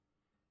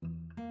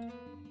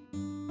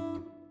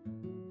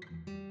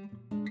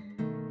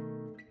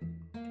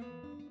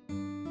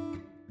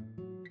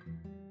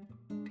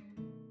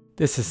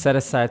This is Set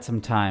Aside Some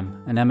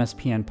Time, an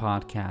MSPN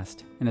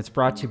podcast, and it's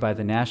brought to you by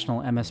the National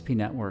MSP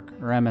Network,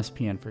 or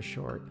MSPN for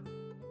short.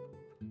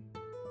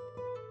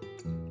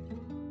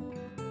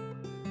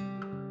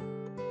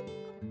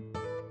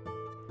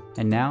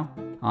 And now,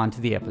 on to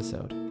the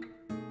episode.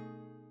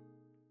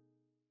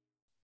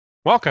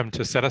 Welcome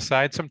to Set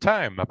Aside Some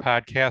Time, a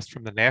podcast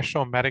from the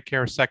National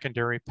Medicare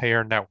Secondary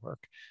Payer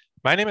Network.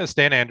 My name is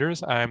Dan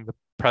Anders. I'm the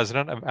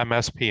president of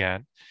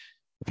MSPN.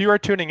 If you are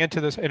tuning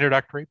into this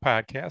introductory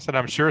podcast, and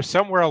I'm sure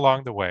somewhere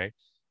along the way,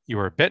 you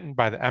were bitten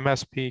by the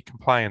MSP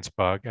compliance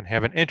bug and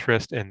have an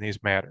interest in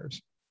these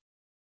matters.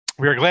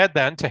 We are glad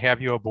then to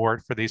have you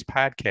aboard for these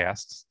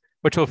podcasts,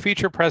 which will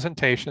feature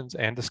presentations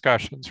and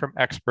discussions from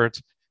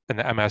experts in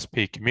the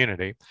MSP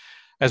community,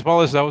 as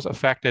well as those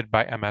affected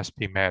by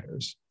MSP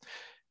matters.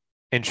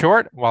 In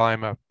short, while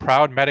I'm a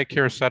proud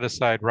Medicare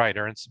set-aside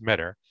writer and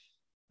submitter,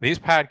 these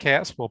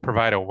podcasts will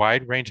provide a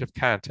wide range of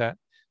content,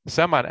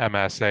 some on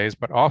MSAs,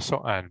 but also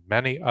on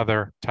many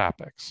other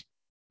topics.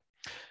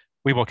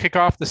 We will kick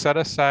off the Set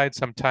Aside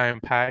Some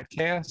Time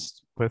podcast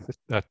with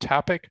the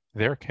topic,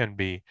 There Can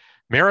Be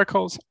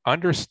Miracles,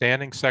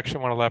 Understanding Section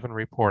 111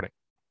 Reporting.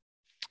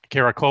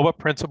 Kara Koba,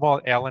 principal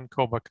at Allen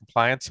Koba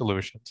Compliance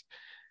Solutions,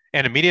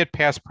 and immediate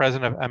past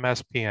president of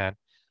MSPN,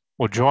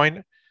 will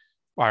join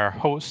our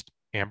host,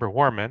 Amber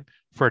Warman,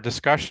 for a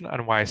discussion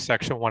on why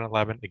Section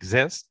 111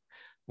 exists,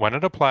 when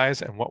it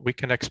applies, and what we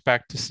can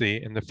expect to see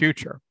in the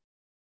future.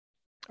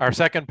 Our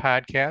second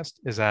podcast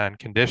is on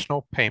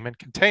conditional payment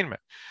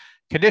containment.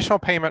 Conditional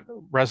payment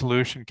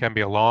resolution can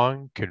be a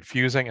long,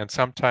 confusing, and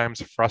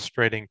sometimes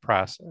frustrating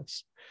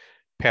process.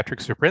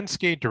 Patrick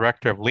Zubrinsky,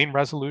 Director of Lien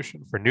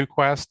Resolution for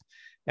NuQuest,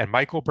 and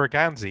Michael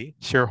Berganzi,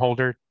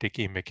 shareholder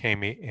Dickey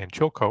McCamey and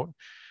Chilcote,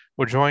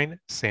 will join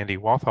Sandy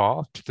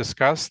Walthall to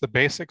discuss the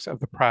basics of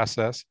the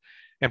process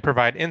and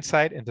provide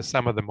insight into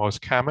some of the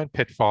most common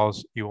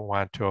pitfalls you will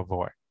want to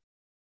avoid.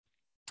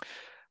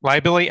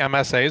 Liability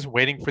MSAs,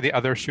 waiting for the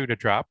other shoe to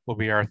drop, will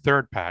be our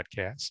third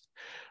podcast.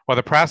 While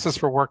the process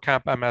for work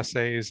comp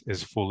MSAs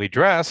is fully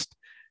dressed,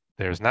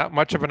 there's not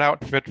much of an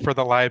outfit for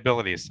the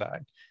liability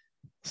side.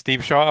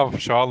 Steve Shaw of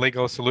Shaw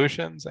Legal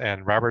Solutions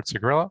and Robert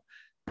Zagrilla,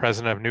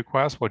 president of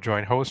NuQuest, will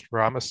join host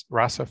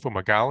Rasa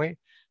Fumagalli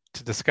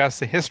to discuss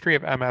the history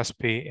of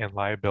MSP and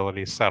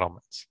liability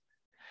settlements.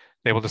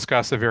 They will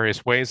discuss the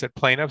various ways that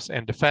plaintiffs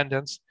and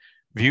defendants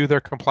view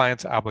their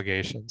compliance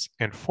obligations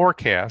and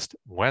forecast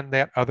when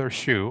that other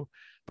shoe,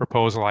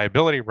 proposed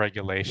liability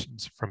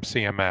regulations from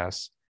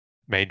CMS,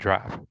 may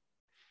drop.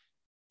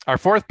 Our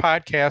fourth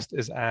podcast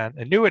is on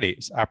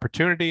annuities,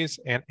 opportunities,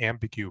 and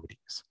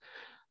ambiguities.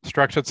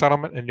 Structured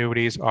settlement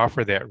annuities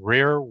offer that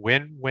rare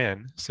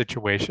win-win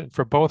situation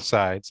for both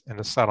sides in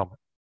a settlement.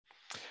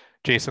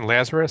 Jason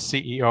Lazarus,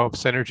 CEO of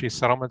Synergy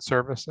Settlement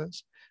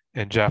Services,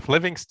 and Jeff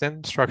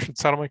Livingston, structured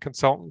settlement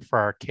consultant for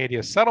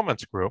Arcadia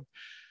Settlements Group,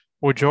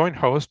 will join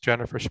host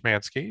Jennifer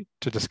Schmansky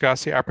to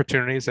discuss the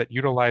opportunities that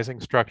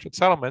utilizing structured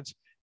settlements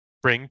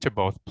bring to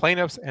both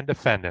plaintiffs and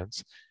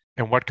defendants,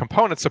 and what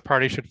components the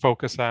party should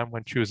focus on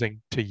when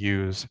choosing to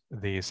use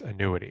these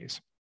annuities.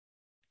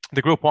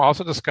 The group will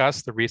also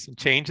discuss the recent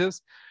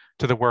changes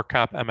to the Work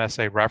Comp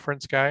MSA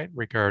reference guide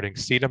regarding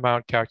seat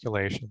amount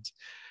calculations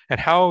and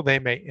how they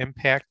may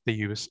impact the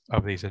use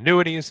of these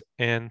annuities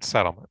in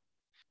settlement.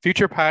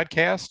 Future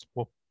podcasts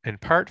will in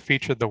part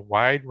feature the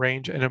wide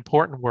range and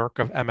important work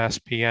of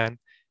MSPN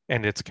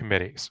and its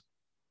committees.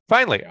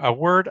 Finally, a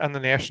word on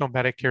the National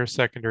Medicare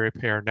Secondary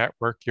Payer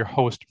Network, your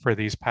host for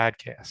these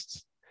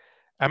podcasts.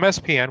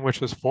 MSPN, which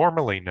was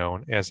formerly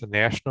known as the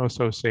National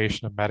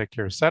Association of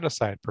Medicare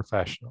Set-Aside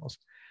Professionals,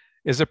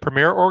 is a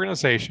premier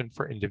organization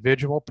for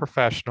individual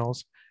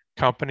professionals,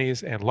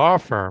 companies, and law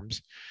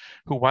firms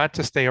who want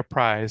to stay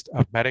apprised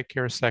of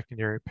Medicare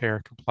secondary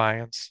payer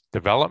compliance,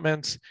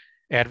 developments,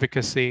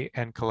 advocacy,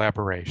 and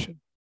collaboration.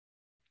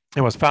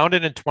 It was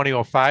founded in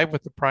 2005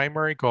 with the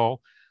primary goal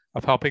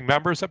of helping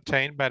members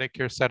obtain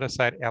Medicare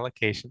set-aside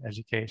allocation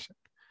education.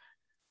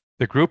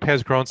 The group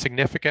has grown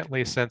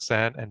significantly since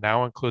then and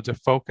now includes a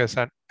focus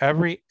on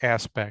every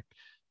aspect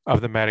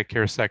of the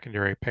Medicare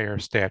secondary payer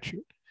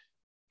statute,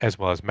 as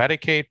well as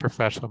Medicaid,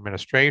 professional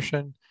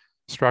administration,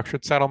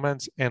 structured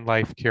settlements, and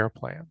life care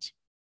plans.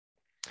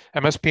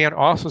 MSPN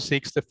also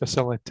seeks to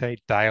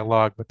facilitate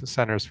dialogue with the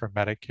Centers for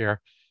Medicare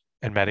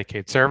and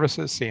Medicaid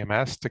Services,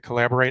 CMS, to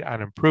collaborate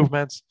on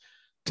improvements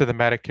to the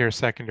Medicare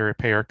secondary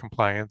payer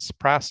compliance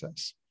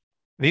process.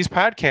 These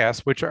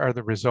podcasts, which are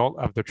the result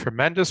of the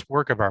tremendous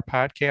work of our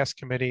podcast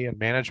committee and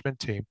management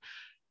team,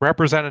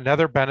 represent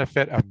another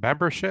benefit of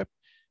membership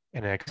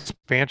and an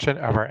expansion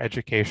of our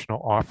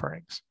educational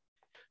offerings.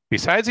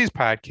 Besides these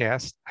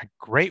podcasts, a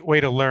great way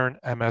to learn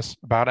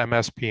about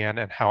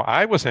MSPN and how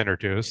I was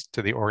introduced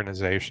to the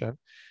organization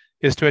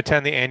is to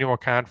attend the annual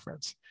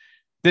conference.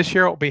 This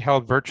year it will be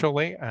held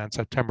virtually on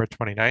September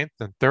 29th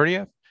and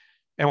 30th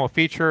and will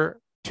feature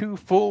 2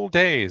 full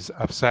days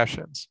of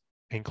sessions,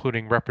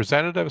 including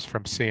representatives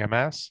from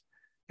CMS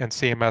and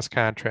CMS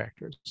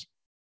contractors.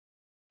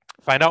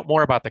 Find out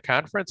more about the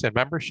conference and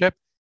membership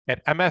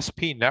at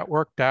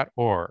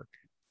mspnetwork.org.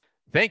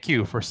 Thank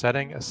you for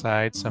setting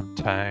aside some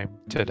time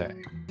today.